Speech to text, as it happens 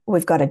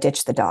we've got to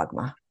ditch the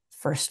dogma,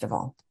 first of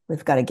all.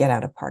 We've got to get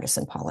out of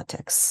partisan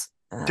politics.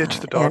 Ditch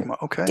the And dogma.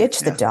 Okay. ditch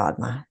the Yeah.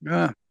 dogma.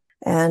 Yeah.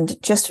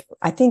 And just,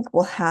 I think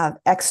we'll have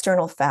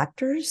external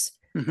factors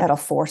Hmm. that'll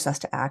force us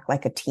to act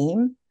like a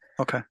team,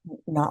 Okay.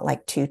 not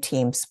like two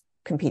teams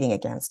competing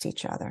against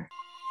each other.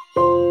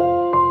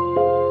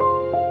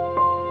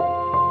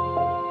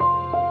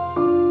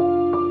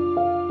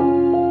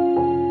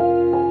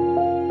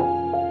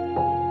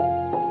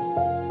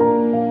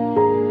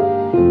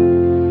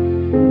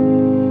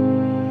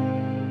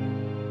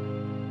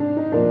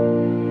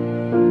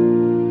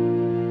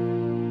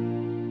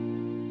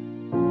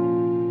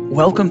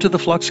 Welcome to the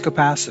Flux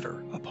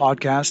Capacitor, a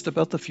podcast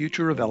about the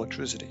future of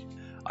electricity.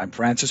 I'm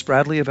Francis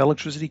Bradley of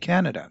Electricity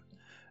Canada.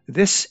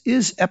 This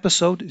is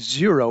episode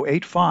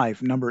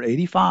 085, number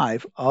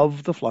 85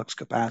 of the Flux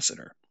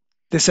Capacitor.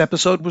 This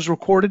episode was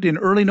recorded in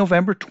early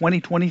November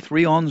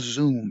 2023 on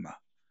Zoom.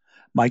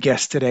 My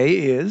guest today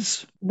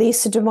is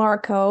Lisa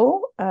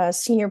DeMarco,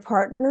 senior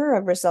partner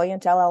of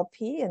Resilient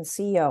LLP and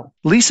CEO.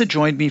 Lisa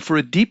joined me for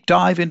a deep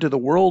dive into the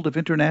world of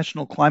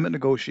international climate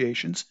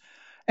negotiations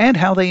and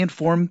how they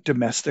inform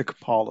domestic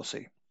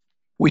policy.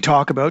 We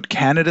talk about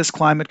Canada's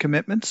climate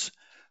commitments,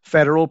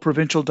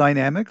 federal-provincial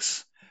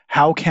dynamics,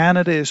 how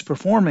Canada is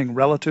performing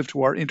relative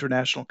to our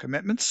international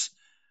commitments,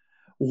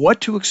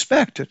 what to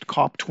expect at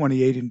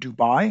COP28 in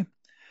Dubai,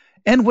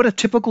 and what a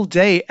typical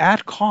day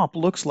at COP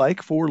looks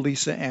like for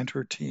Lisa and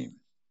her team.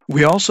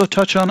 We also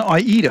touch on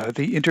IETA,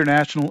 the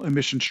International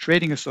Emissions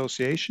Trading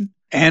Association,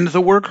 and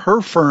the work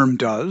her firm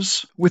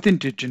does with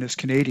Indigenous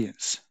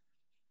Canadians.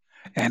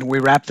 And we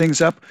wrap things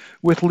up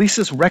with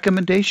Lisa's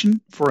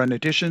recommendation for an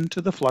addition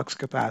to the Flux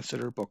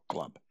Capacitor Book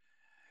Club.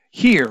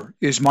 Here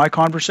is my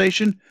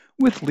conversation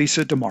with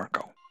Lisa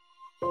DeMarco.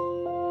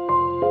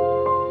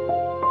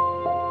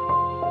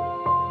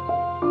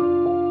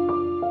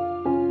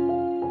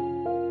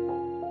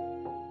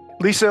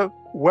 Lisa,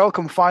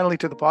 welcome finally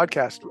to the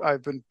podcast.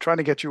 I've been trying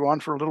to get you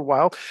on for a little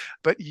while,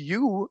 but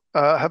you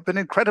have been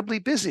incredibly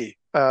busy,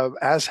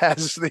 as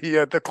has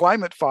the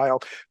climate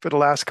file for the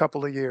last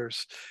couple of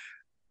years.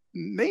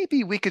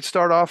 Maybe we could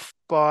start off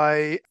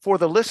by, for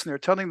the listener,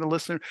 telling the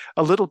listener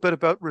a little bit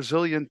about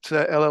Resilient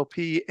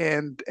LLP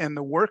and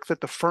the work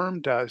that the firm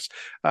does.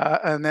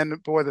 And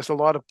then, boy, there's a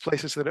lot of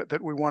places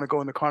that we want to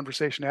go in the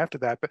conversation after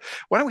that. But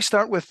why don't we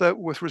start with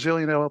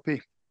Resilient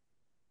LLP?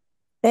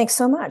 Thanks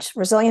so much.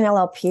 Resilient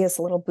LLP is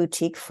a little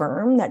boutique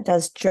firm that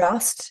does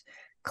just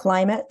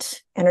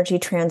climate, energy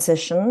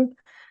transition,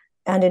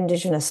 and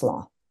Indigenous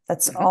law.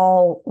 That's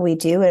all we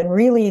do. And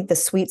really, the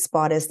sweet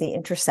spot is the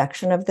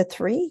intersection of the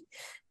three.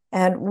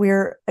 And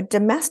we're a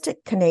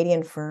domestic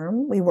Canadian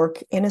firm. We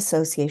work in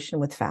association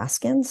with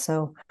Fasken,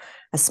 so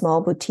a small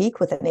boutique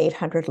with an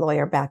 800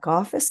 lawyer back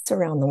office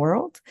around the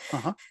world.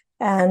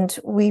 And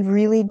we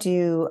really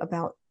do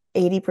about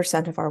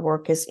 80% of our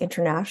work is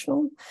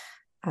international,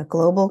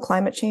 global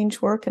climate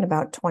change work, and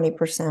about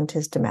 20%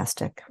 is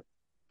domestic.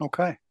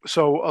 Okay.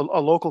 So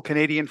a local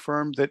Canadian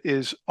firm that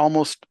is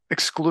almost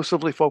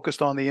exclusively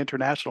focused on the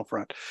international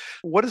front.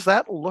 What does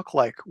that look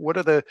like? What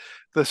are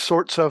the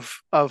sorts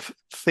of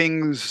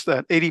things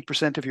that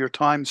 80% of your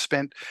time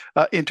spent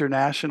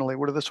internationally?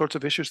 What are the sorts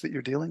of issues that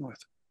you're dealing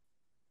with?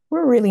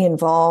 We're really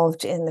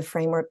involved in the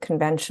Framework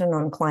Convention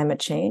on Climate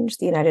Change,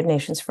 the United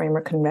Nations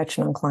Framework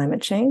Convention on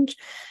Climate Change,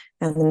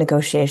 and the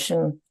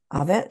negotiation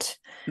of it,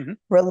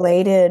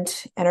 related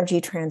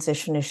energy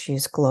transition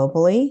issues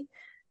globally,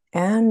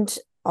 and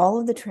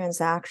all of the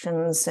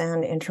transactions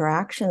and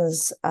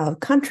interactions of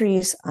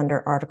countries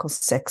under Article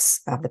 6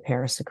 of the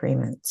Paris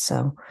Agreement.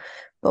 So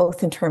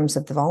both in terms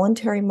of the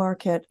voluntary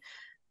market,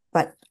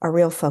 but our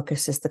real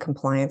focus is the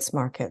compliance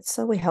market.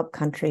 So we help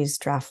countries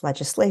draft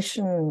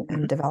legislation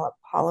and develop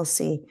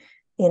policy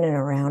in and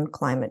around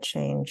climate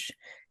change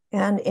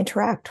and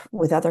interact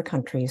with other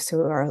countries who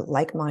are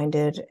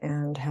like-minded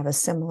and have a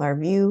similar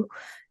view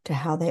to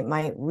how they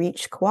might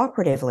reach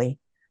cooperatively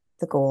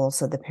the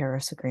goals of the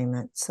Paris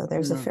Agreement. So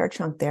there's a fair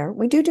chunk there.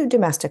 We do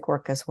domestic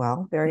work as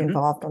well, very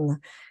involved on the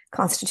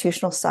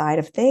constitutional side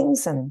of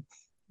things and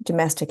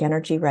domestic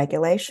energy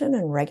regulation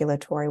and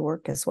regulatory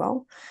work as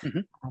well.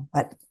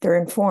 But they're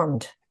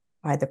informed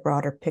by the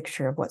broader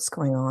picture of what's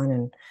going on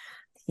in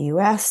the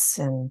US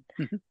and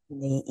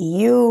the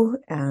EU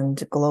and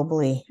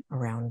globally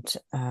around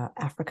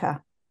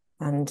Africa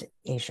and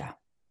Asia.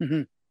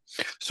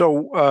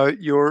 So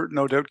you're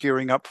no doubt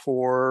gearing up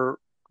for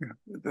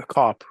the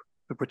COP,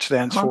 which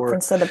stands for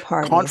Conference of the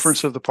Parties.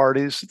 Conference of the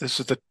Parties. This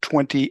is the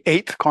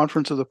 28th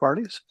Conference of the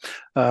Parties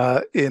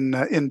in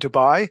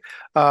Dubai.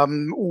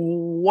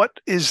 What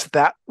is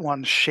that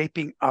one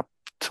shaping up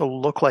to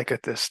look like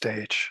at this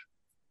stage?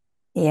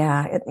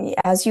 Yeah,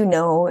 as you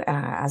know,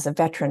 as a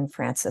veteran,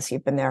 Francis,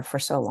 you've been there for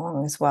so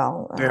long as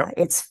well.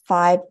 It's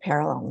 5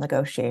 parallel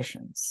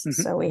negotiations.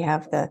 So we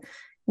have the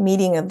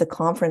meeting of the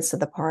Conference of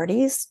the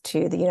Parties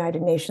to the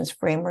United Nations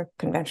Framework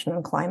Convention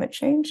on Climate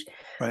Change.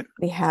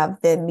 We have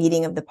the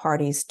meeting of the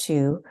parties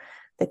to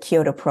the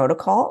Kyoto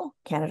Protocol.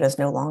 Canada is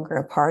no longer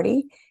a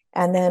party.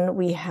 And then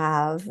we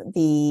have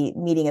the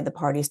meeting of the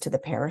parties to the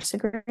Paris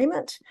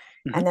Agreement.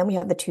 And then we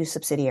have the two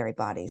subsidiary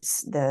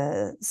bodies,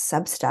 the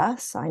SBSTA,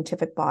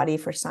 Scientific Body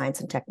for Science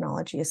and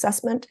Technology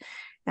Assessment,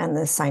 and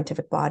the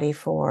Scientific Body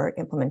for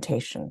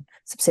Implementation,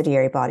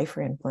 Subsidiary Body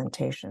for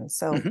Implementation.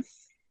 So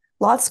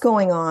lots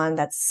going on.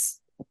 That's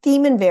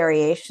theme and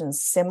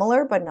variations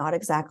similar, but not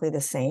exactly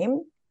the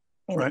same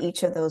in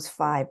each of those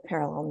 5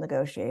 parallel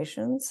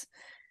negotiations.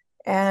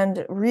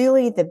 And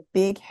really the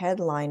big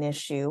headline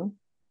issue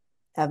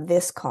of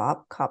this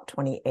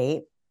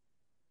COP28,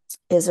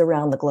 is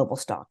around the global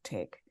stock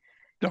take.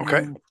 Okay.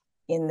 And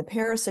in the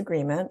Paris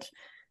Agreement,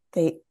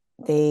 the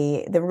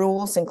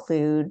rules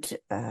include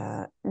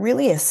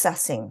really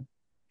assessing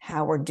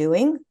how we're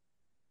doing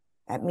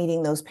at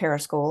meeting those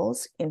Paris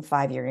goals in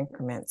 5-year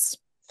increments.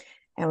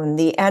 And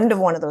the end of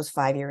one of those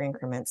 5-year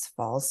increments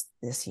falls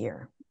this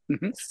year.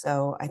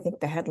 So I think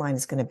the headline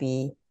is going to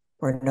be,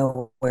 we're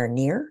nowhere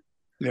near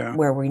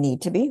where we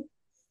need to be.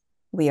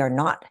 We are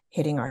not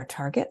hitting our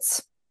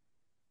targets.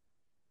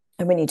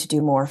 And we need to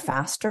do more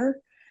faster.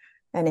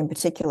 And in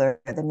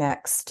particular, the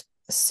next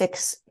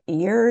 6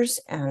 years,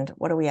 and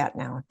what are we at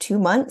now? 2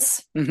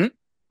 months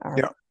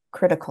are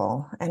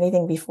critical.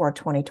 Anything before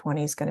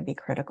 2020 is going to be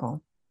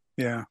critical.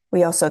 Yeah.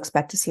 We also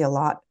expect to see a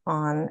lot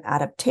on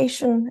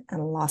adaptation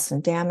and loss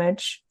and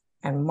damage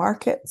and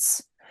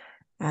markets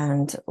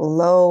and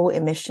low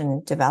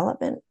emission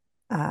development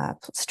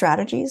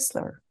strategies.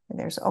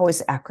 There's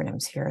always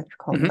acronyms here. They're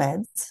called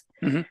LEDs.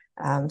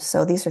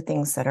 So these are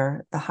things that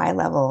are the high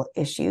level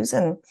issues.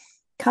 And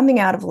coming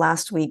out of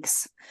last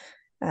week's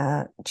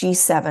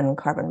G7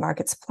 carbon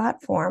markets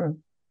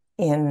platform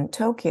in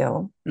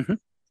Tokyo,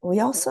 we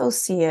also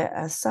see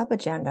a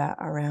sub-agenda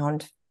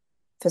around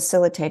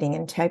facilitating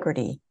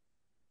integrity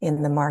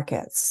in the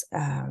markets,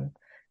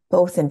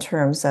 both in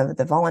terms of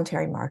the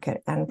voluntary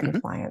market and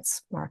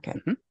compliance market.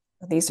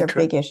 These are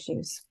big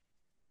issues.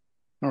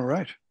 All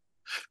right.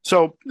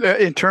 So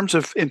in terms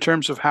of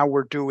how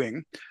we're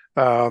doing,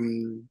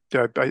 your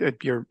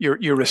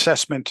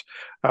assessment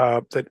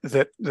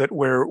that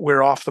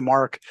we're off the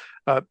mark,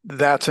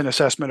 that's an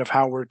assessment of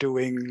how we're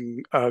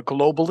doing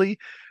globally.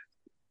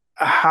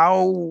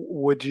 How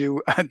would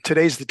you?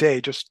 Today's the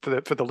day, just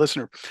for the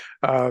listener.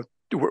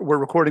 We're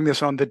recording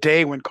this on the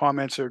day when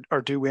comments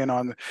are due in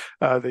on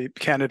the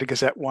Canada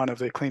Gazette 1 of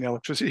the Clean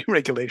Electricity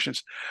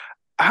Regulations.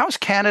 How's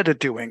Canada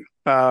doing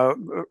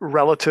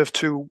relative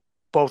to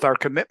both our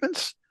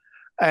commitments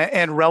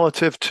and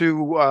relative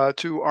to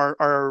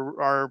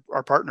our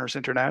partners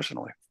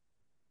internationally?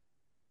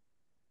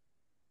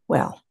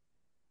 Well,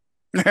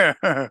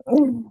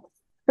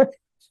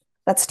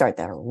 let's start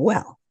there.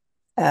 Well,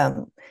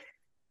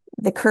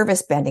 the curve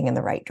is bending in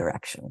the right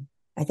direction.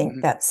 I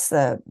think that's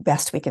the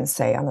best we can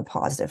say on the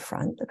positive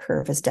front. The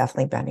curve is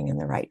definitely bending in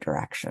the right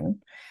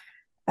direction.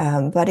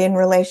 But in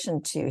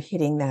relation to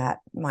hitting that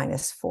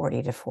minus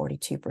 40 to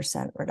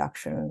 42%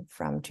 reduction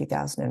from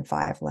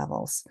 2005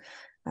 levels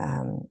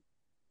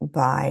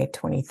by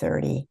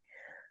 2030,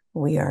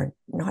 we are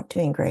not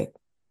doing great.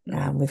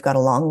 We've got a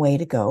long way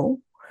to go.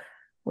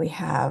 We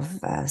have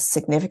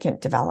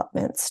significant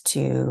developments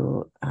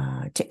to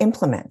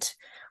implement.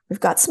 We've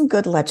got some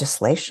good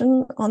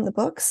legislation on the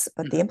books,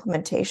 but the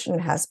implementation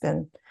has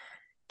been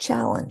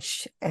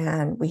challenged.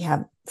 And we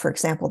have, for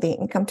example, the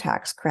income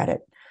tax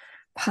credit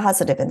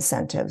positive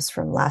incentives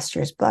from last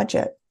year's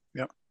budget.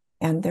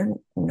 And they're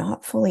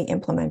not fully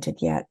implemented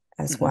yet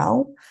as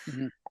well.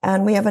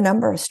 And we have a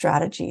number of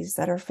strategies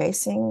that are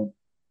facing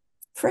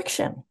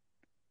friction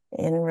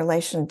in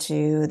relation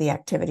to the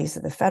activities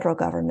of the federal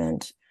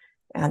government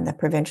and the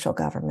provincial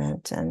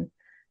government. And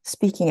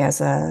speaking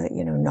as a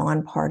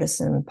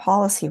nonpartisan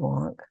policy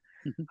wonk,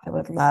 I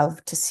would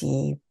love to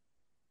see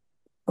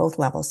both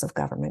levels of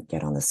government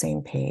get on the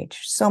same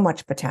page. So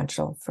much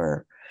potential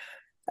for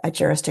a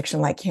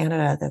jurisdiction like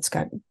Canada that's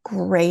got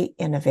great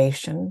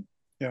innovation,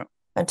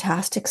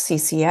 fantastic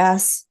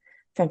CCS,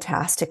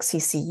 fantastic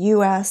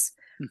CCUS,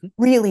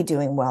 really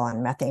doing well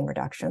on methane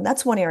reduction.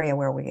 That's one area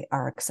where we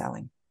are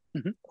excelling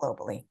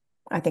globally.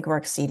 I think we're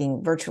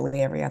exceeding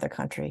virtually every other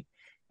country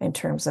in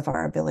terms of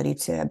our ability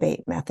to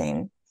abate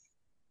methane.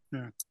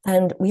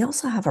 And we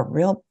also have a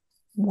real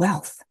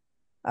wealth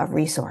of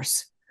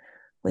resource.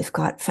 We've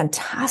got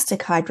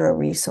fantastic hydro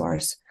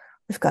resource.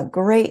 We've got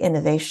great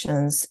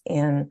innovations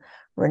in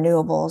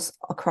renewables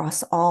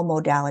across all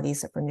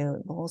modalities of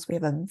renewables. We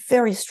have a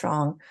very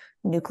strong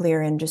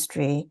nuclear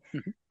industry,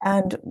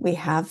 and we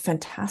have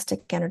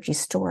fantastic energy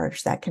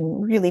storage that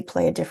can really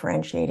play a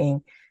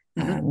differentiating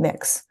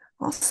mix.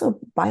 Also,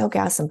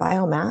 biogas and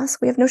biomass,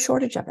 we have no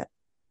shortage of it,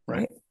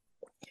 right?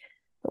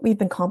 But we've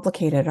been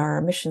complicated. Our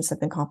emissions have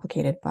been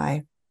complicated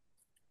by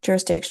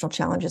jurisdictional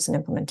challenges in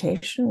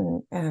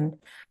implementation and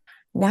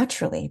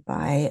naturally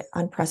by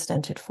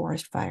unprecedented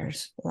forest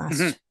fires last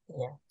year.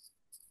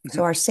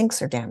 So our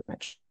sinks are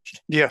damaged.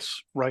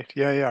 Yes, right.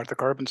 Yeah. The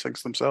carbon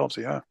sinks themselves.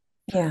 Yeah.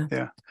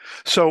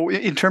 So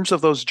in terms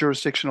of those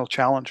jurisdictional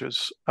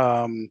challenges,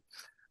 how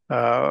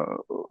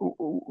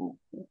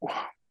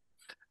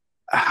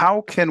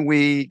can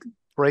we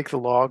break the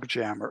log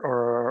jam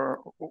or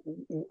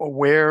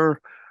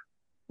where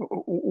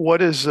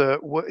what is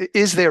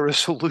there a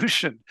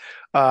solution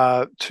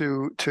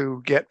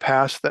to get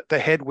past the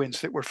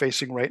headwinds that we're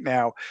facing right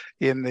now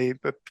in the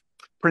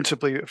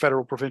principally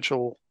federal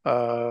provincial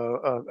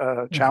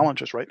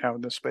challenges right now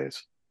in this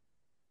space?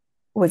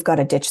 We've got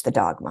to ditch the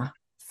dogma,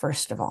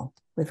 first of all.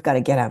 We've got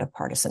to get out of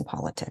partisan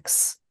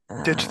politics.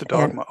 Ditch the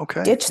dogma.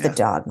 Okay. Ditch the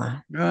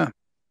dogma. Yeah.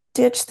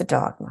 Ditch the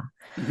dogma.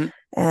 Mm-hmm.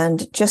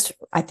 And just,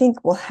 I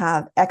think we'll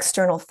have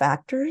external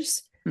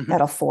factors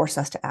that'll force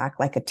us to act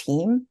like a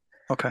team.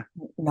 Okay.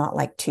 Not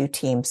like two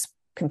teams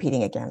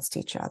competing against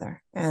each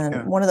other.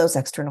 And one of those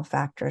external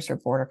factors are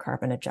border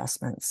carbon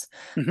adjustments.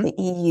 The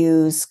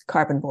EU's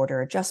carbon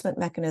border adjustment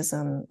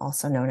mechanism,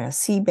 also known as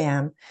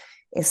CBAM,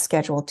 is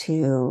scheduled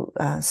to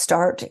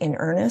start in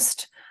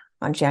earnest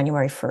on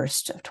January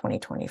 1st of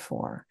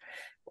 2024.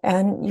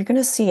 And you're going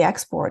to see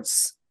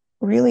exports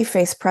really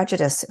face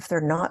prejudice if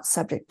they're not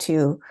subject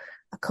to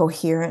a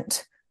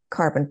coherent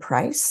carbon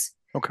price.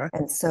 Okay.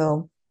 And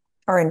so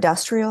our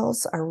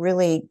industrials are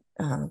really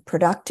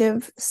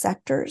productive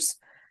sectors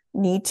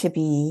need to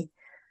be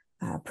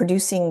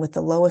producing with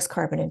the lowest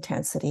carbon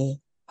intensity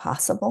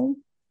possible.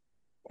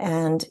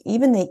 And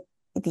even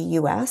the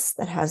US,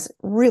 that has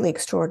really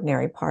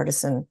extraordinary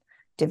partisan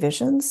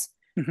divisions,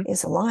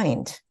 is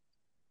aligned,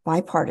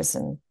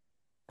 bipartisanly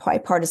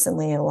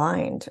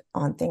aligned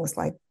on things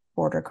like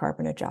border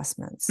carbon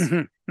adjustments.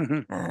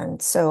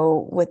 And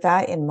so with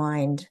that in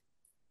mind,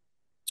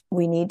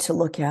 we need to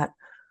look at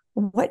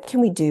what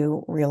can we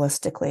do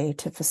realistically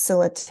to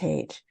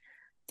facilitate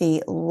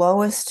the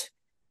lowest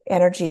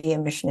energy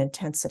emission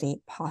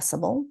intensity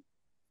possible.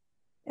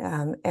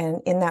 And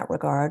in that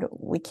regard,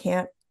 we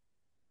can't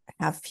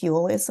have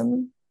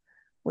fuelism.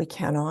 We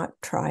cannot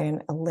try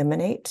and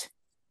eliminate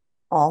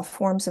all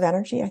forms of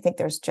energy. I think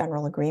there's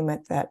general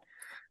agreement that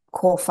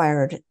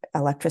coal-fired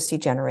electricity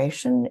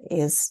generation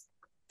is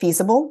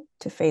feasible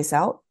to phase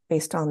out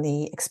based on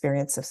the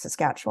experience of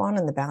Saskatchewan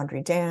and the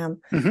Boundary Dam,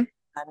 and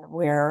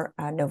where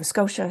Nova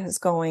Scotia is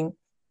going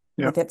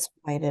with its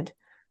related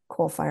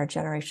coal-fired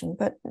generation.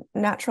 But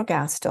natural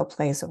gas still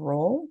plays a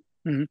role.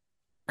 And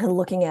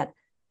looking at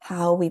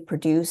how we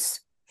produce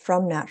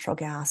from natural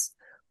gas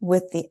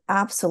with the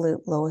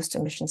absolute lowest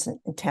emissions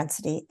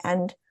intensity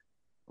and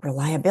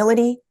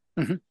reliability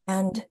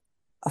and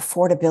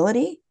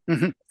affordability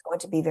is going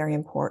to be very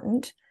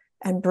important.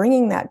 And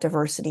bringing that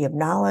diversity of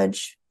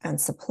knowledge and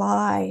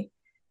supply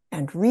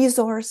and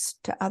resource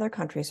to other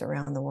countries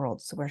around the world.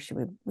 So where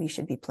should we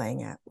should be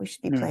playing at? We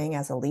should be playing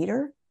as a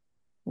leader,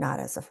 not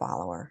as a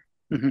follower.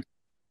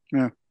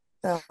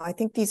 So I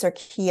think these are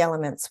key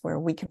elements where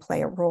we can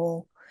play a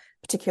role,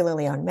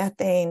 particularly on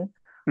methane,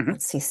 on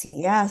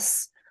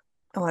CCS,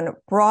 on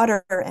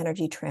broader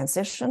energy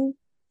transition,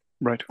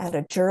 at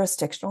a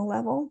jurisdictional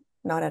level,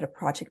 not at a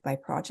project by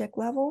project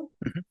level.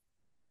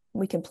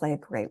 We can play a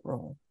great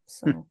role.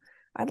 So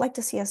I'd like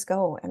to see us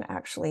go and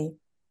actually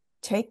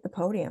take the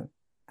podium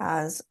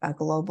as a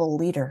global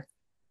leader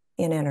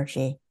in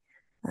energy,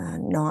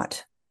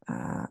 not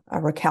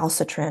a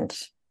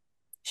recalcitrant,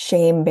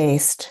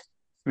 shame-based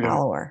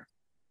follower.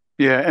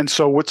 And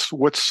so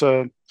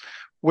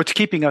what's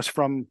keeping us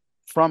from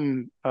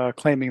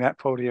claiming that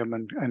podium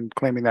and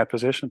claiming that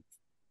position?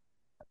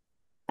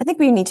 I think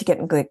we need to get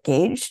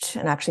engaged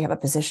and actually have a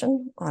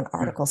position on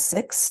Article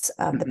 6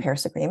 of the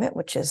Paris Agreement,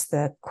 which is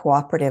the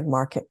cooperative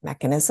market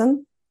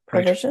mechanism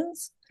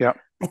provisions.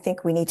 I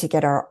think we need to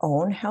get our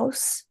own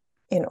house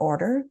in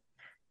order,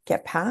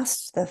 get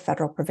past the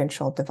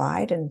federal-provincial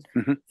divide and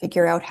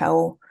figure out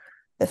how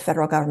the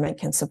federal government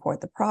can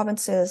support the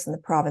provinces and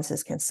the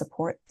provinces can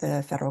support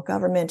the federal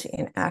government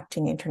in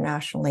acting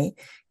internationally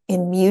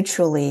in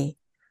mutually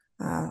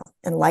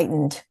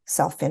enlightened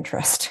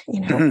self-interest,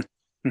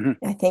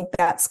 I think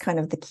that's kind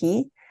of the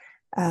key.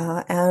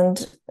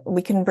 And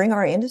we can bring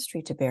our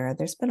industry to bear.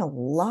 There's been a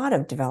lot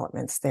of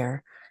developments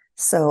there.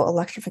 So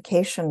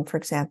electrification, for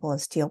example, of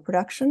steel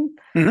production,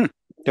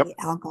 the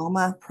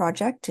Algoma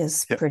project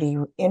is pretty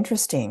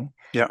interesting.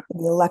 The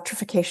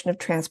electrification of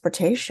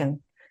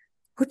transportation,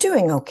 we're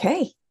doing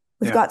okay.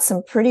 We've got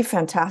some pretty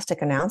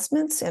fantastic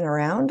announcements in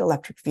around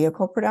electric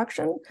vehicle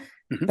production,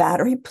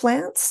 battery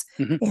plants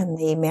in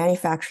the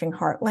manufacturing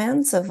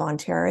heartlands of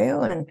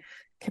Ontario and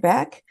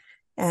Quebec.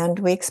 And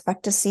we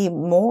expect to see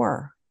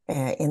more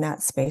in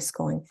that space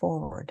going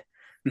forward.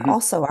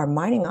 Also, our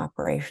mining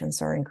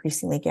operations are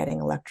increasingly getting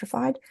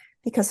electrified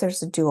because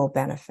there's a dual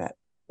benefit.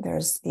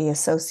 There's the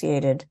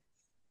associated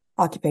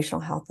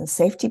occupational health and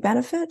safety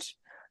benefit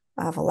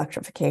of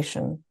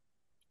electrification,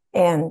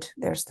 and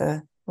there's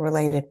the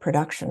related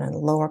production and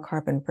lower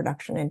carbon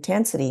production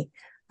intensity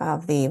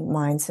of the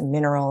mines and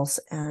minerals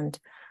and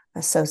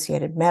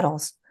associated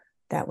metals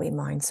that we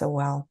mine so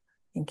well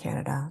in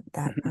Canada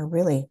that are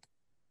really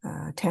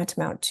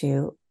tantamount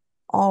to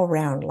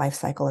all-round life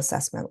cycle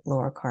assessment,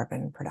 lower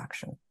carbon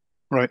production.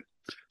 Right.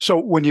 So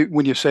when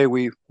you say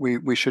we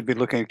should be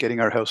looking at getting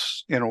our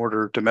house in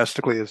order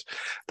domestically, is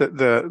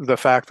the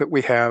fact that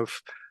we have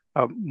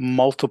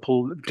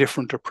multiple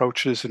different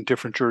approaches in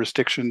different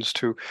jurisdictions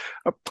to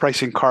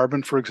pricing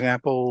carbon, for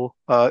example.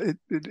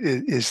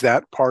 Is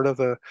that part of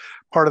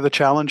the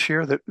challenge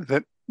here,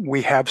 that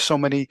we have so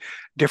many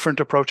different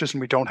approaches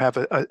and we don't have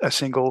a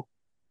single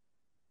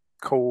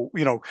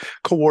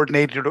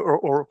coordinated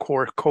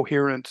or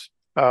coherent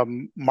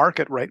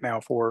market right now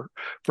for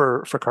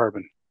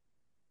carbon?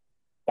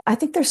 I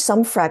think there's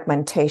some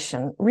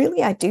fragmentation.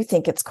 Really, I do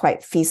think it's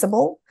quite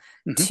feasible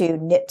to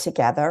knit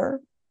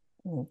together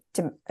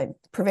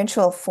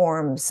provincial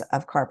forms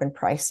of carbon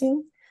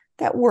pricing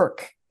that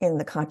work in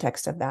the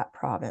context of that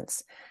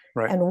province.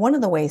 Right. And one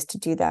of the ways to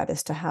do that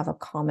is to have a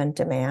common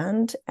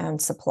demand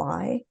and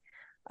supply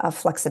of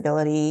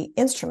flexibility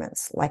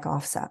instruments like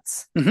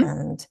offsets.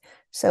 And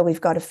so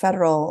we've got a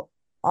federal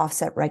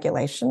offset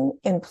regulation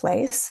in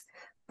place,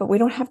 but we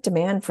don't have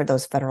demand for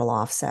those federal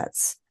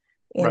offsets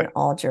in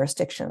all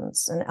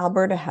jurisdictions. And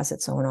Alberta has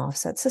its own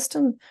offset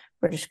system.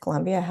 British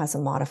Columbia has a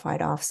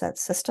modified offset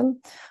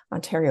system.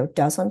 Ontario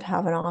doesn't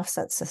have an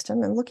offset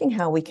system. And looking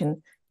how we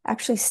can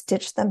actually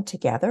stitch them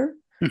together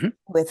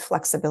with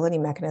flexibility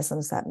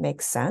mechanisms that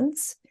make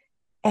sense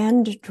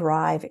and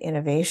drive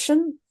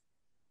innovation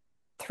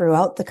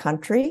throughout the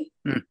country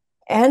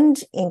and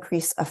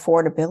increase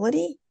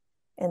affordability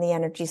in the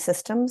energy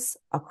systems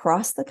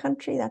across the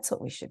country, that's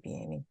what we should be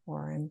aiming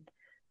for. And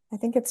I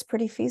think it's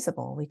pretty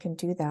feasible. We can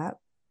do that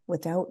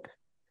without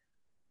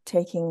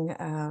taking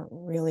a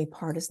really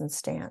partisan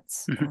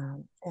stance.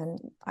 And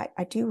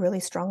I do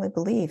really strongly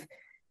believe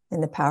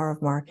in the power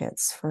of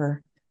markets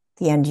for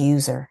the end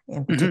user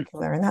in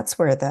particular. And that's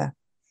where the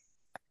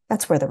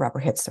rubber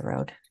hits the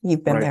road.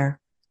 You've been there,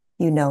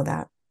 you know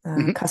that.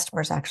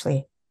 Customers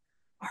actually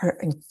are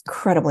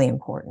incredibly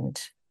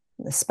important,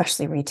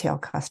 especially retail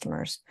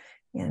customers,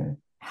 in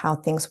how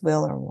things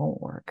will or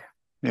won't work.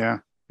 Yeah.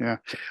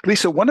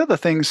 Lisa, one of the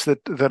things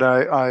that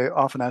I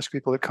often ask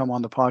people that come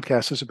on the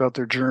podcast is about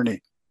their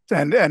journey.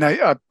 And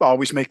I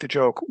always make the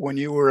joke, when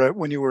you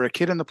were a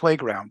kid in the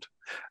playground,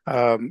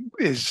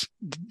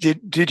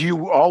 did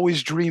you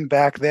always dream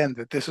back then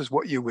that this is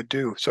what you would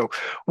do? So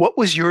what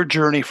was your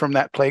journey from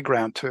that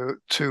playground to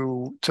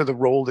the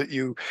role that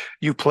you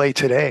play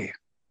today?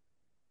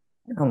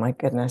 Oh my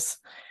goodness.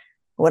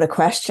 What a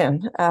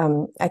question.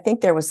 I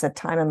think there was a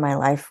time in my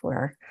life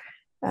where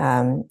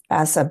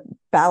as a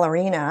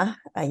ballerina,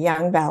 a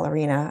young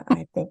ballerina,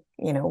 I think,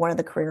 one of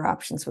the career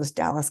options was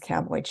Dallas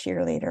Cowboy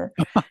cheerleader.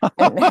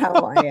 And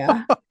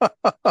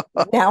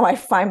now I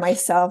find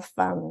myself,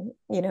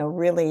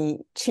 really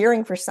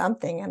cheering for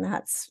something, and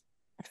that's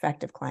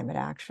effective climate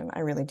action. I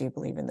really do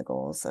believe in the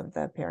goals of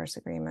the Paris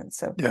Agreement.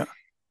 So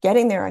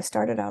getting there, I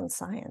started out in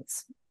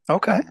science.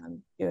 Okay.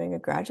 Doing a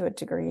graduate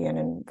degree in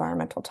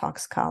environmental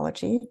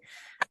toxicology,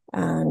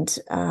 and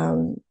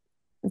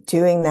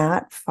doing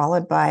that,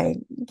 followed by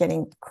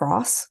getting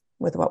cross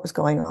with what was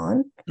going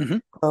on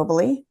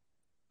globally.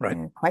 Right.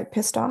 And quite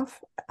pissed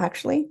off,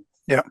 actually.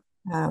 Yeah.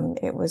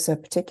 It was a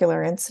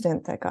particular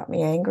incident that got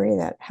me angry,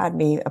 that had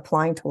me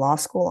applying to law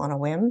school on a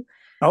whim.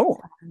 Oh.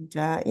 And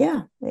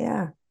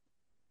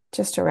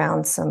just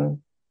around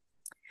some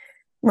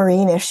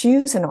marine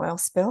issues and oil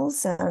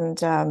spills. And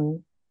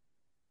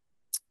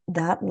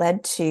that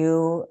led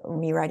to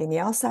me writing the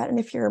LSAT. And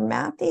if you're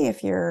mathy,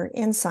 if you're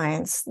in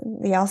science,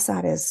 the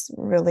LSAT is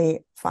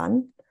really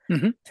fun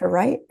to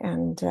write.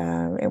 And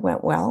it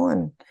went well.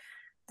 And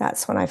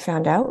that's when I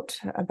found out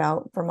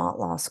about Vermont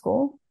Law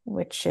School,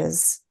 which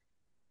is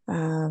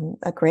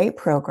a great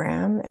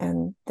program.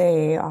 And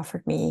they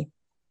offered me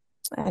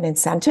an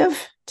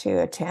incentive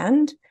to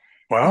attend.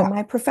 Wow. And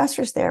my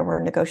professors there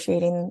were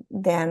negotiating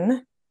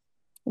then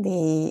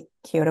the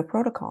Kyoto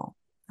Protocol.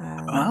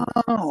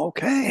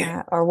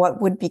 Okay. Or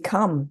what would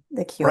become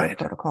the Kyoto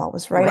Protocol. It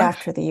was right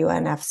after the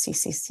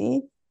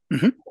UNFCCC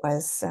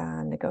was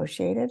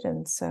negotiated.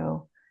 And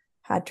so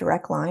had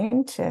direct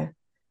line to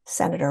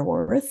Senator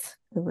Worth,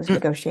 who was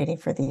negotiating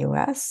for the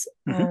US,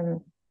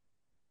 and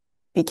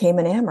became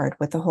enamored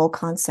with the whole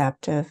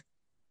concept of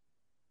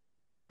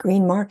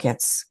green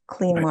markets,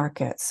 clean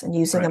markets, and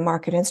using a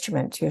market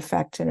instrument to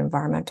affect an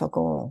environmental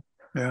goal.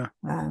 Yeah.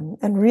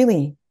 And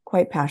really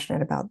quite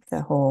passionate about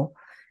the whole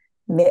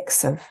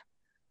mix of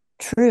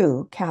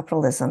true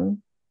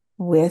capitalism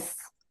with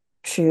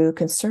true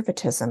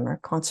conservatism or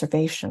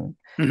conservation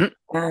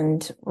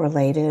and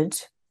related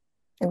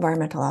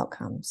environmental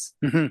outcomes.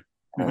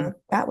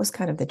 That was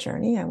kind of the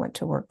journey. I went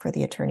to work for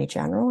the Attorney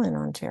General in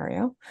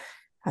Ontario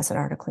as an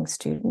articling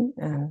student,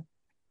 and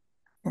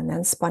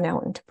then spun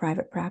out into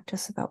private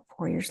practice about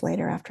 4 years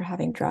later, after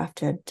having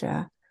drafted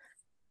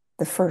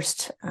the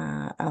first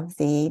of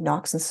the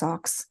NOx and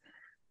SOx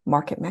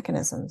market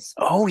mechanisms.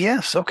 Oh,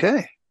 yes.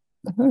 Okay.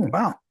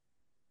 Wow.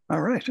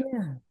 All right.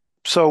 Yeah.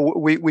 So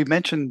we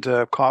mentioned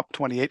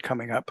COP28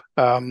 coming up.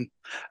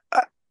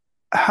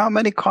 How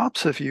many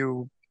COPs have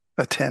you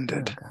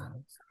attended? Oh,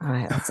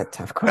 God. That's a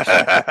tough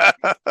question.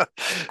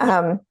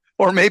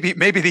 Or maybe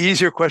the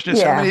easier question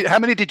is, how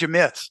many did you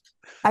miss?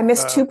 I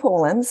missed two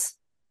Polands.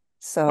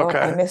 So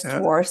I missed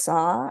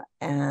Warsaw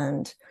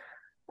and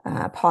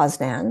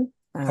Poznan.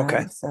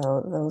 Okay.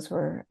 So those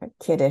were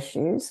kid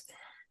issues.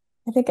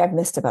 I think I've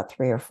missed about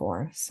 3 or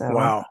 4. So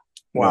Wow.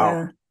 Wow.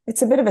 yeah,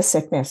 it's a bit of a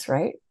sickness,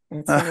 right?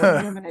 It's a little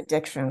bit of an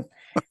addiction.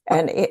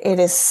 And it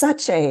is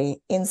such a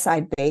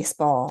inside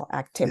baseball Yeah.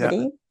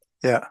 activity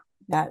Yeah.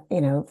 that,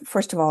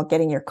 first of all,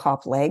 getting your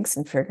cop legs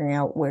and figuring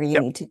out where you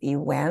Yep. need to be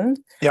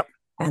when, Yep.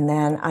 and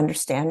then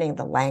understanding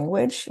the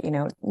language.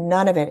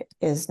 None of it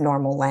is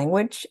normal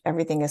language.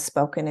 Everything is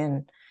spoken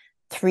in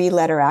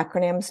 3-letter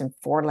acronyms and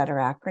 4-letter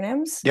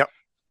acronyms. Yep.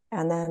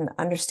 And then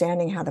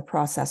understanding how the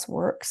process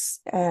works.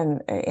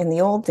 And in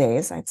the old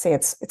days, I'd say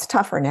it's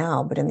tougher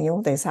now, but in the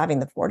old days, having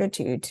the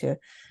fortitude to,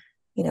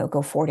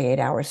 go 48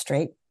 hours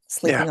straight,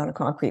 sleeping Yeah. on a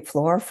concrete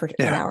floor for an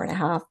Yeah. hour and a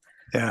half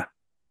Yeah.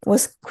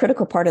 was a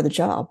critical part of the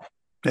job.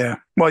 Yeah.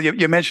 Well,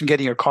 you mentioned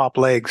getting your cop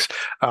legs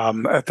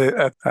at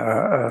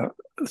the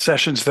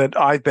sessions that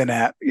I've been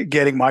at.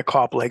 Getting my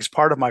cop legs,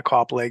 part of my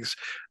cop legs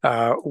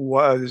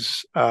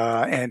was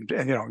and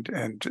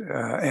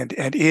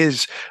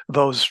is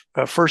those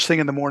first thing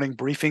in the morning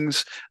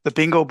briefings, the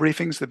bingo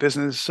briefings, the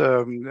business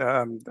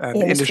and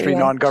industry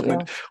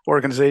non-government NGO.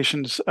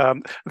 organizations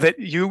that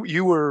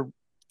you were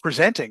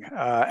presenting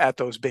at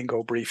those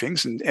bingo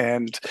briefings,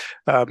 and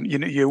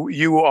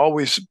you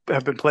always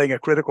have been playing a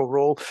critical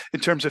role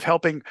in terms of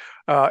helping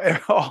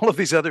all of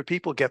these other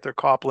people get their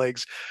cop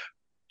legs.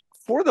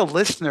 For the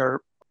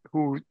listener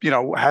who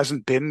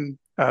hasn't been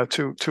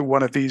to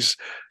one of these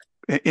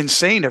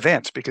insane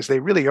events, because they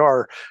really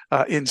are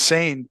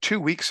insane, 2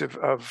 weeks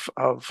of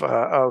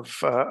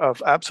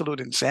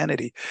absolute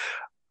insanity.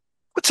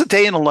 What's a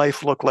day in the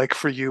life look like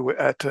for you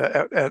at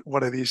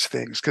one of these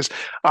things? Because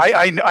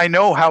I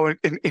know how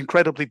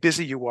incredibly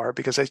busy you are,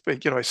 because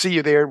I see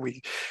you there.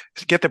 We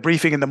get the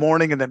briefing in the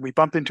morning, and then we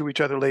bump into each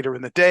other later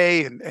in the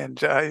day,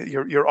 and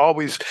you're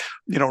always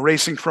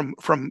racing from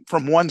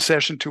one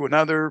session to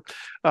another.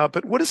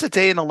 But what does a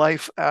day in the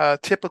life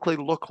typically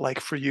look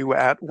like for you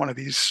at one of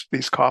these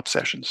COP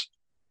sessions?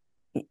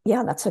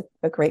 Yeah, that's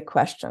a great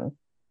question.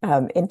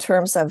 In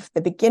terms of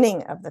the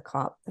beginning of the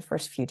COP, the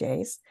first few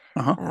days,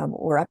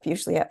 we're up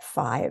usually at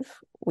 5.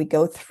 We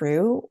go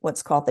through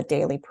what's called the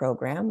daily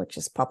program, which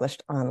is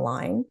published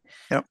online,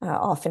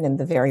 often in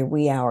the very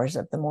wee hours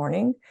of the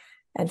morning,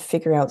 and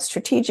figure out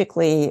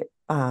strategically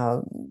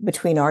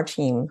between our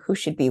team who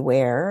should be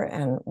where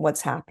and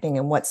what's happening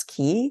and what's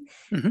key,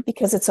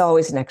 because it's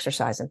always an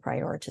exercise in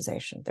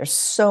prioritization. There's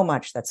so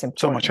much that's important.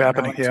 So much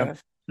happening,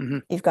 relative.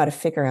 You've got to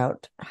figure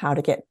out how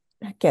to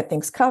get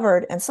things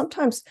covered, and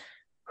sometimes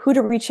who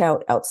to reach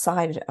out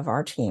outside of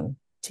our team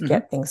to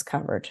get things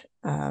covered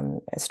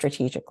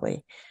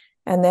strategically.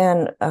 And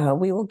then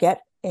we will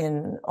get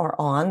in or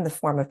on the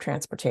form of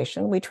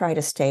transportation. We try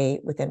to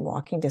stay within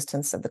walking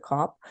distance of the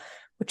COP,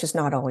 which is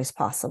not always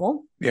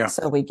possible. Yeah.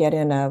 So we get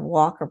in a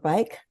walk or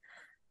bike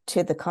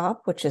to the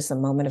COP, which is a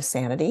moment of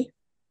sanity.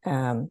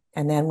 And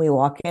then we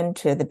walk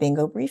into the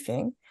bingo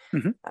briefing,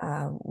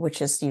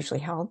 which is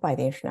usually held by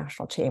the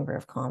International Chamber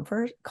of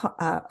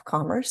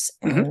Commerce.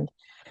 And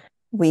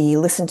we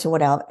listen to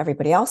what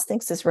everybody else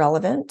thinks is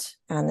relevant,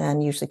 and then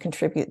usually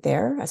contribute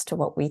there as to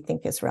what we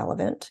think is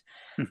relevant.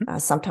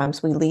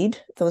 Sometimes we lead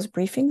those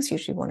briefings,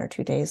 usually 1 or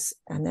 2 days,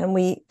 and then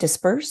we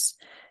disperse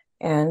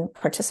and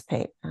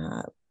participate.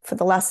 For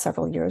the last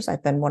several years,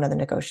 I've been one of the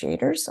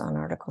negotiators on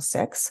Article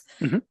 6.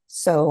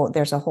 So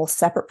there's a whole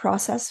separate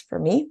process for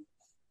me.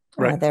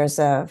 Right. There's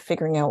a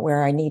figuring out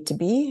where I need to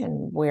be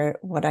and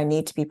what I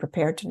need to be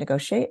prepared to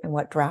negotiate and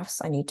what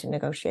drafts I need to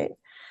negotiate.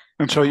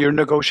 And so you're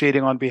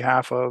negotiating on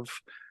behalf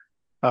of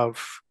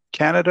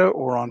Canada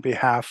or on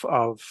behalf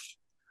of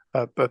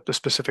a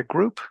specific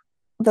group?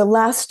 The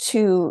last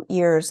 2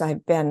 years,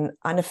 I've been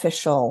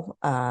unofficial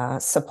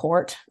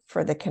support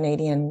for the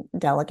Canadian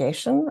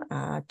delegation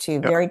to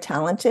very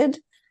talented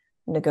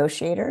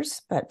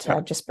negotiators, but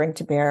just bring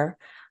to bear,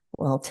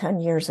 well, 10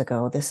 years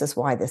ago, this is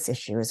why this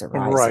issue is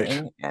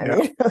arising.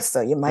 Right. And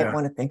so you might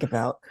want to think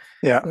about,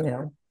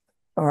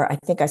 or I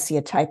think I see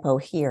a typo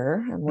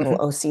here, a little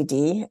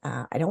OCD.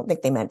 I don't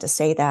think they meant to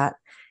say that.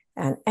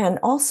 And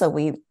also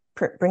we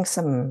bring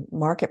some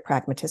market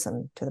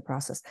pragmatism to the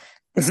process.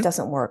 This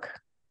doesn't work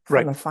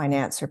from a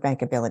finance or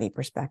bankability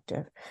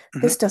perspective.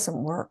 This doesn't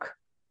work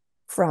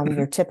from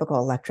your typical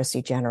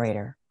electricity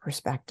generator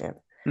perspective.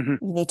 You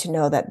need to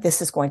know that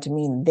this is going to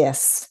mean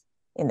this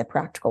in the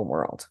practical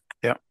world.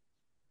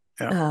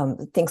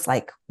 Things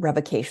like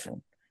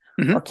revocation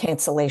or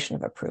cancellation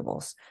of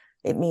approvals.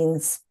 It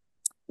means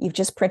you've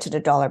just printed a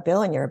dollar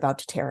bill and you're about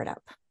to tear it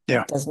up.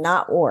 It does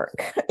not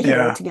work,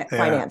 to get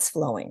finance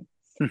flowing.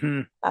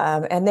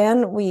 And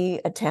then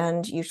we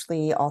attend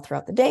usually all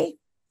throughout the day.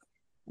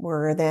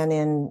 We're then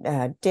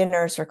in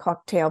dinners or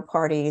cocktail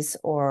parties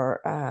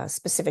or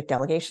specific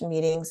delegation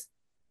meetings.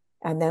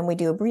 And then we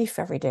do a brief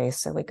every day.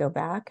 So we go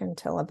back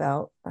until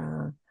about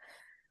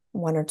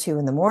 1 or 2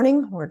 in the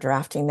morning. We're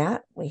drafting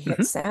that. We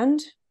hit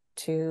send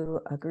to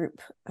a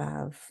group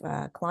of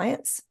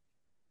clients.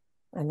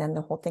 And then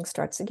the whole thing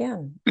starts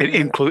again.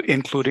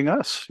 Including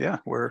us. Yeah.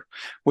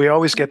 We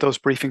always get those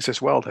briefings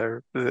as well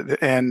there.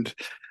 And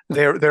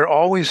They're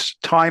always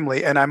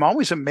timely, and I'm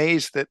always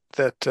amazed that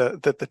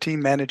the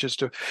team manages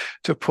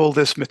to pull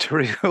this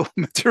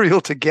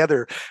material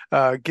together,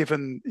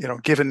 given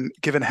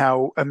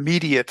how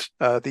immediate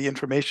the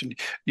information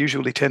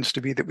usually tends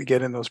to be that we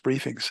get in those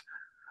briefings.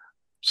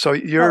 So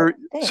you're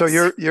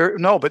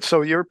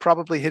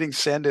probably hitting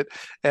send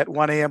at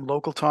 1 a.m.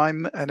 local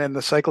time, and then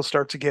the cycle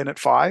starts again at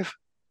 5.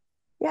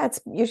 Yeah,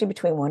 it's usually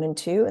between 1 and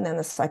 2, and then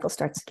the cycle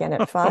starts again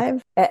at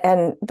 5.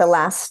 And the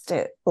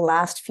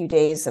last few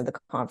days of the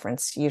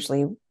conference,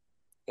 usually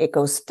it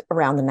goes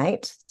around the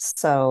night.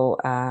 So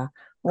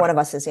one of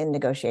us is in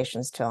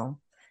negotiations till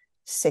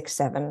 6,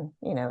 7,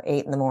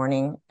 8 in the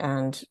morning,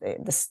 and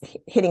this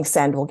hitting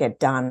send will get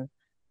done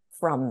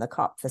from the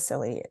COP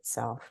facility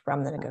itself,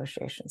 from the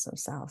negotiations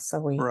themselves.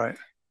 So we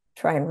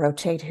try and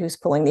rotate who's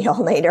pulling the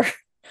all-nighter.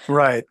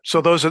 Right.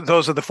 So those are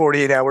the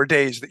 48-hour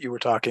days that you were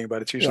talking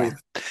about. It's usually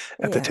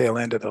at the tail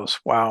end of those.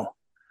 Wow.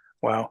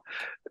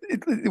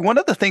 One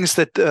of the things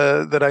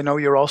that I know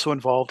you're also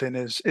involved in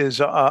is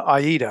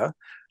AIDA.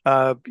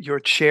 You're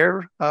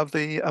chair of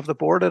the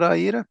board at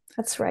AIDA.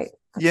 That's right.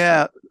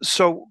 Right.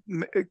 So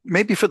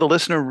maybe for the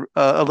listener,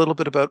 a little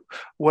bit about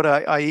what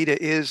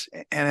AIDA is,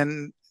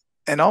 and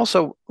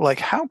also like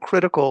how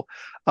critical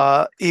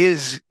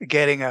is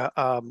getting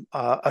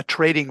a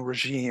trading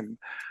regime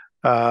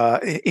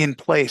in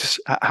place.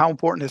 How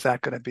important is that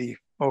going to be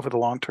over the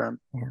long term?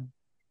 Yeah.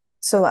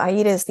 So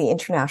AIDA is the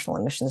International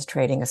Emissions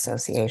Trading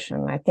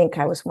Association. I think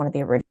I was one of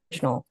the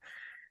original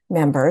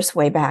members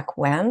way back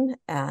when,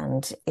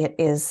 and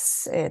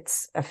it's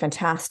a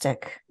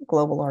fantastic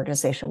global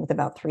organization with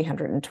about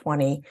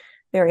 320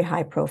 very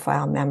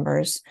high-profile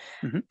members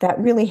that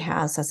really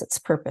has as its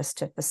purpose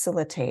to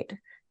facilitate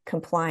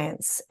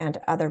compliance and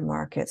other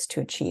markets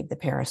to achieve the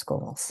Paris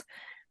goals.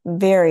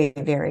 Very,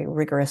 very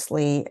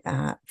rigorously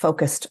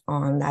focused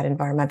on that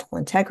environmental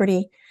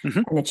integrity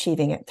and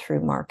achieving it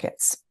through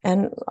markets.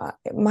 And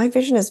my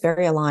vision is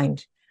very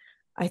aligned.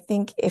 I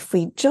think if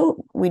we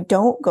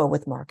don't go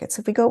with markets,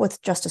 if we go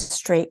with just a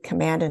straight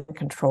command and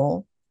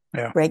control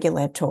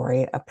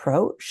regulatory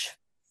approach,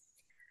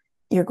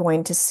 you're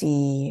going to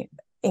see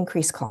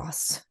increased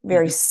costs,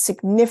 very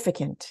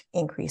significant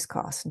increased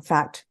costs. In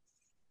fact,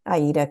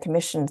 AIDA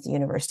commissioned the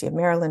University of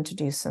Maryland to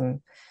do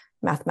some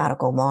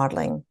mathematical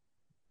modeling,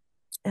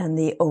 and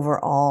the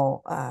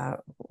overall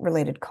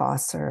related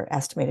costs are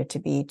estimated to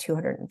be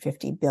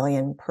 $250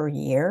 billion per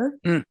year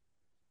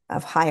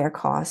of higher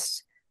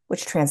costs,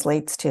 which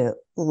translates to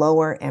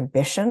lower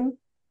ambition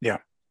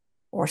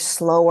or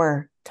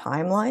slower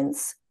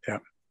timelines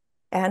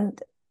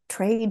and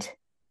trade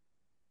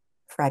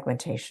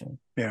fragmentation.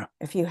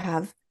 If you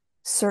have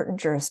certain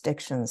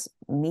jurisdictions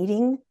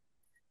meeting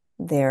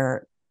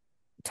their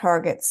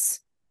targets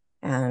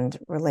and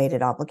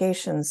related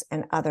obligations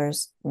and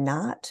others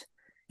not,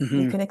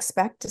 you can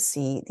expect to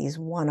see these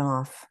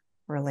one-off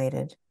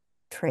related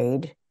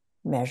trade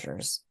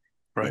measures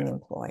being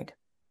employed.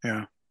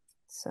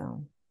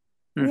 So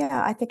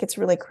I think it's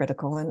really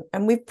critical.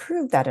 And we've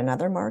proved that in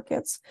other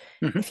markets.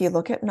 If you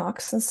look at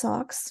NOx and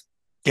SOx,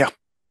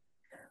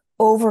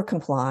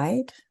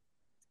 over-complied,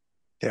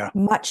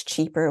 much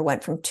cheaper,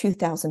 went from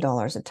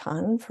 $2,000 a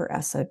ton for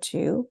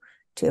SO2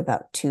 to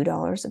about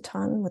 $2 a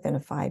ton within a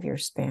 5-year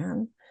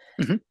span.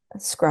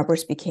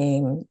 Scrubbers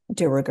became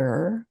de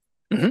rigueur.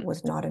 It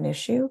was not an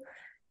issue.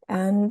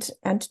 And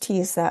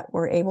entities that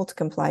were able to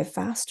comply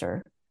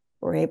faster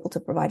were able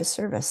to provide a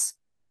service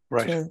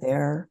to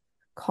their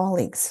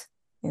colleagues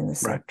in the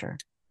sector.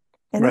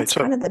 And that's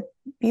kind of the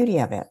beauty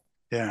of it.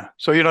 Yeah.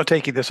 So you're not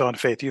taking this on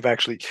faith. You've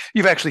actually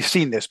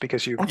seen this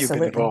because you've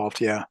been involved.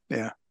 Yeah.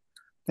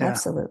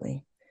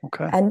 Absolutely.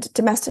 Okay. And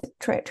domestic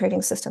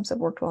trading systems have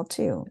worked well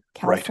too.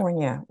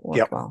 California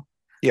worked well.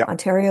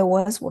 Ontario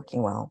was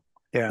working well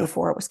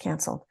before it was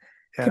canceled.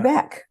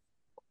 Quebec,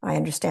 I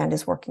understand,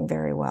 is working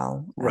very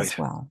well as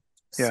well.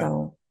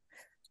 So,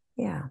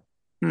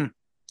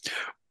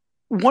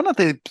 One of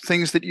the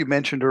things that you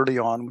mentioned early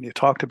on when you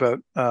talked about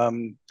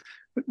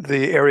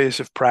the areas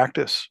of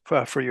practice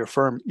for your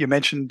firm, you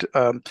mentioned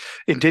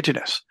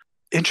Indigenous.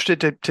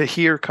 Interested to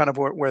hear kind of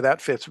where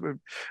that fits.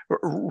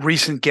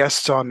 Recent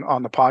guests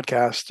on the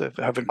podcast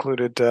have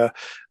included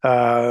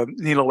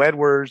Nilo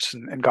Edwards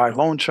and Guy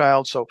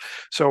Lonechild. So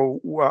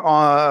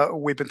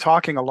we've been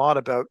talking a lot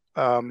about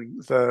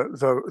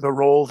the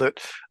role that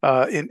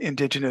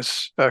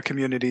Indigenous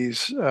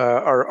communities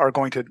are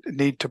going to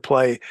need to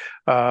play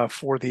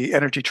for the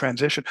energy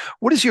transition.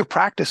 What does your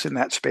practice in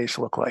that space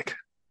look like?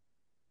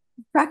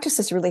 Practice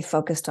is really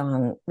focused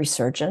on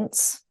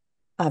resurgence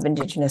of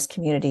Indigenous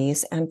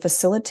communities and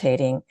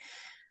facilitating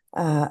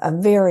a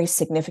very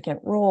significant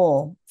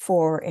role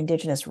for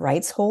Indigenous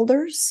rights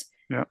holders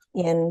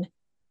in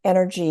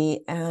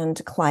energy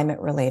and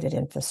climate-related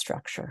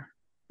infrastructure.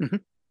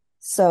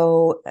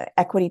 So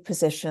equity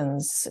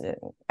positions,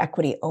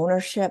 equity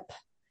ownership,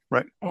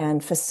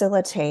 and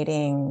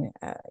facilitating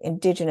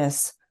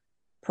Indigenous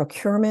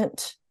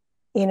procurement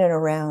in and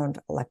around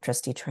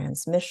electricity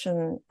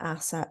transmission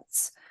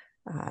assets,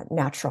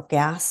 natural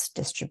gas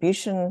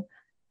distribution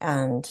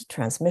and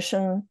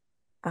transmission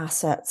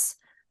assets,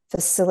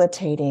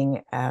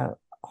 facilitating a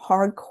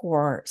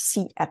hardcore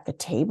seat at the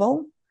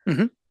table.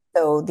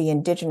 So the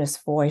Indigenous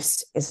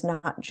voice is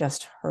not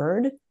just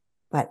heard,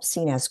 but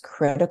seen as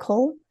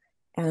critical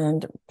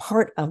and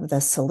part of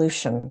the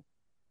solution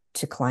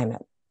to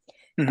climate.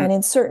 And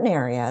in certain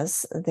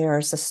areas,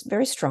 there's a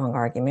very strong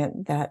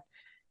argument that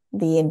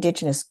the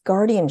Indigenous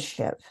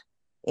guardianship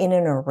in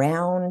and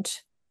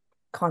around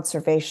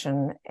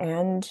conservation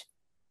and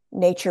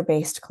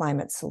nature-based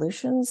climate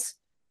solutions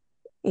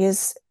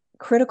is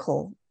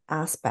critical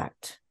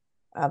aspect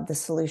of the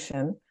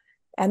solution.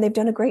 And they've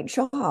done a great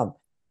job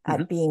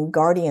at being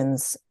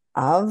guardians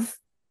of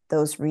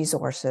those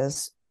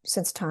resources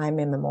since time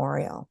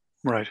immemorial.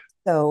 Right.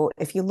 So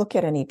if you look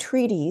at any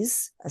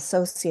treaties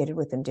associated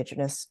with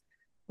Indigenous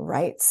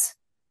rights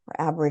or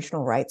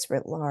Aboriginal rights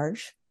writ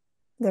large,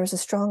 there's a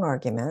strong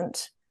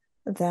argument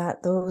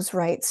that those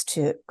rights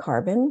to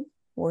carbon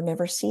were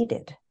never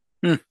ceded.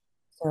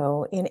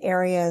 So in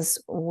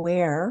areas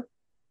where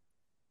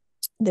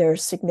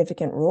there's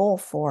significant role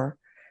for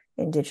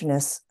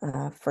Indigenous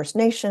First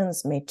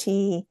Nations,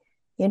 Métis,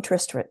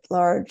 interest writ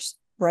large,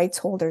 rights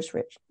holders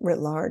writ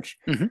large,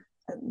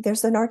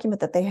 there's an argument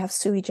that they have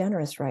sui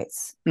generis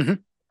rights to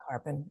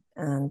carbon,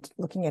 and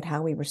looking at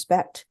how we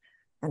respect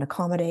and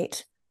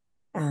accommodate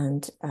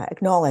and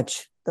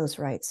acknowledge those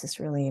rights is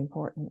really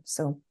important.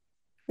 So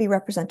we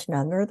represent a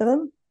number of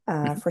them,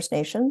 First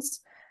Nations,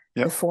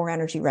 the 4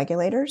 energy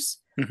regulators,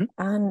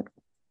 and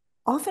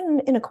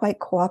often in a quite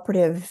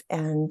cooperative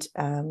and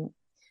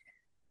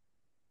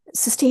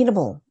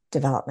sustainable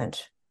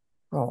development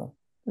role,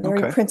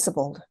 very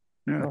principled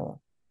role.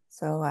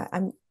 So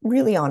I'm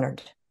really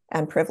honored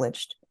and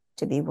privileged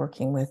to be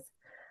working with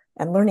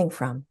and learning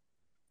from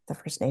the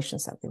First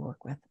Nations that we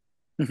work with.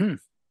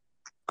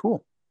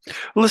 Cool.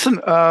 Listen,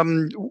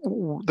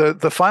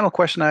 the final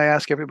question I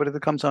ask everybody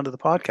that comes onto the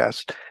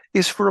podcast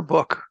is for a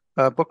book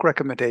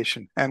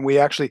recommendation. And we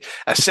actually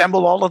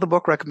assemble all of the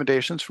book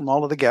recommendations from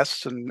all of the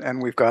guests,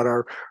 and we've got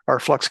our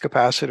Flux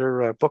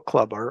Capacitor book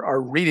club,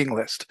 our reading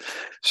list.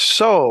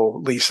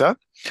 So, Lisa,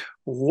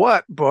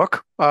 what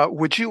book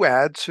would you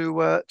add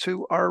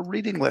to our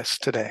reading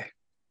list today?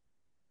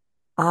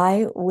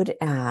 I would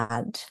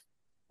add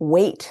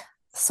Wait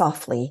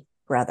Softly,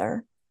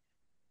 Brother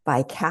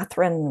by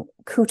Catherine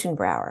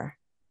Kutenbauer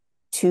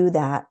to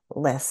that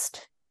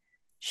list.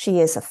 She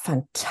is a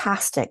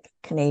fantastic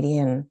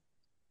Canadian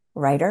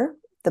writer.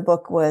 The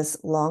book was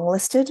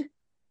longlisted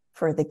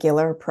for the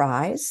Giller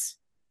Prize.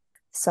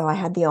 So I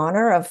had the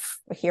honor of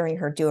hearing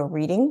her do a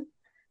reading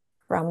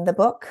from the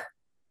book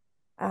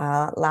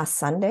last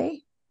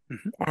Sunday.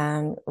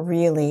 And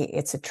really,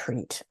 it's a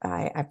treat.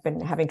 I've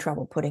been having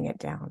trouble putting it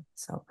down.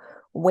 So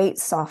Wait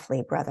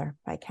Softly, Brother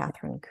by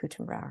Catherine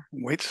Kutenbauer.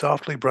 Wait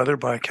Softly, Brother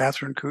by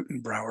Catherine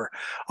Kutenbauer.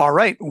 All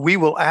right. We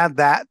will add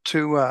that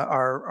to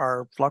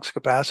our Flux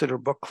Capacitor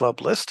book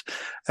club list.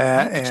 I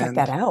have to check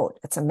that out.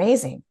 It's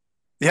amazing.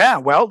 Yeah,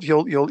 well,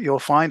 you'll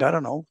find, I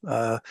don't know,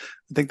 I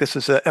think this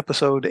is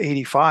episode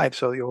 85,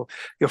 so you'll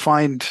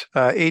find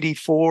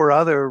 84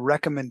 other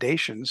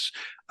recommendations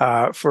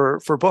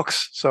for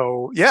books.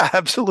 So yeah,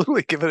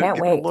 absolutely, give it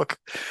a look.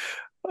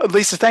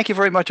 Lisa, thank you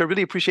very much. I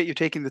really appreciate you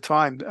taking the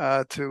time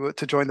to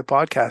join the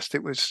podcast.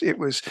 It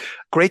was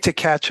great to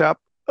catch up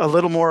a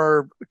little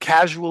more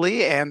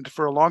casually and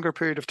for a longer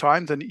period of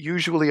time than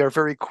usually our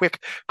very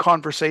quick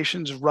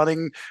conversations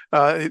running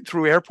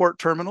through airport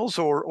terminals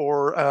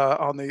or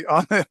on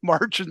the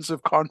margins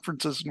of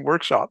conferences and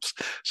workshops.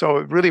 So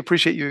I really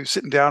appreciate you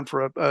sitting down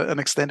for an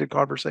extended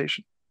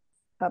conversation.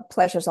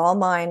 Pleasure's all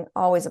mine.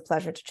 Always a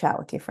pleasure to chat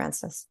with you,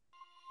 Francis.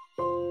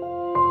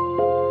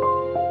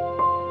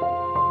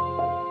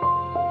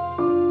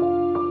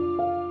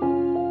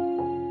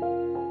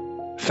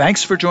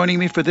 Thanks for joining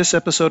me for this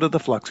episode of the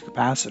Flux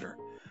Capacitor.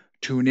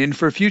 Tune in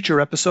for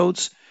future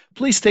episodes.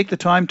 Please take the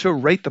time to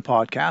rate the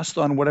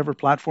podcast on whatever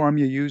platform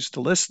you use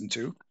to listen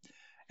to.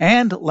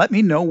 And let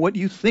me know what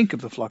you think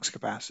of the Flux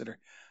Capacitor.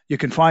 You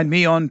can find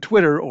me on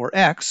Twitter or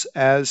X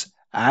as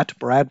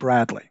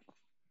 @BradBradley.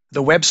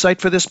 The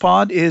website for this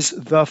pod is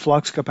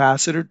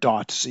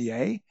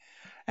thefluxcapacitor.ca,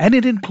 and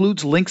it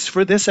includes links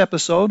for this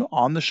episode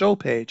on the show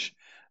page,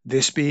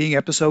 this being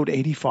episode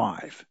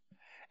 85.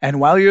 And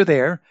while you're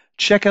there,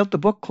 check out the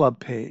book club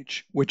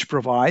page, which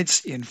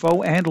provides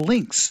info and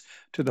links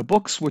to the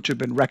books which have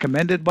been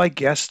recommended by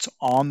guests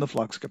on the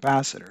Flux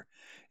Capacitor,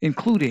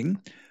 including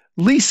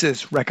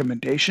Lisa's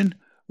recommendation,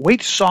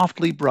 Wait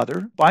Softly,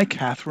 Brother by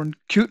Catherine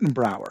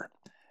Kutenbauer.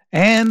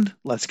 And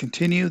let's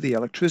continue the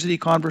electricity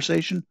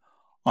conversation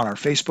on our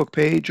Facebook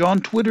page,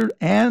 on Twitter,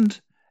 and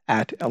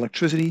at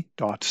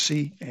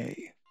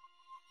electricity.ca.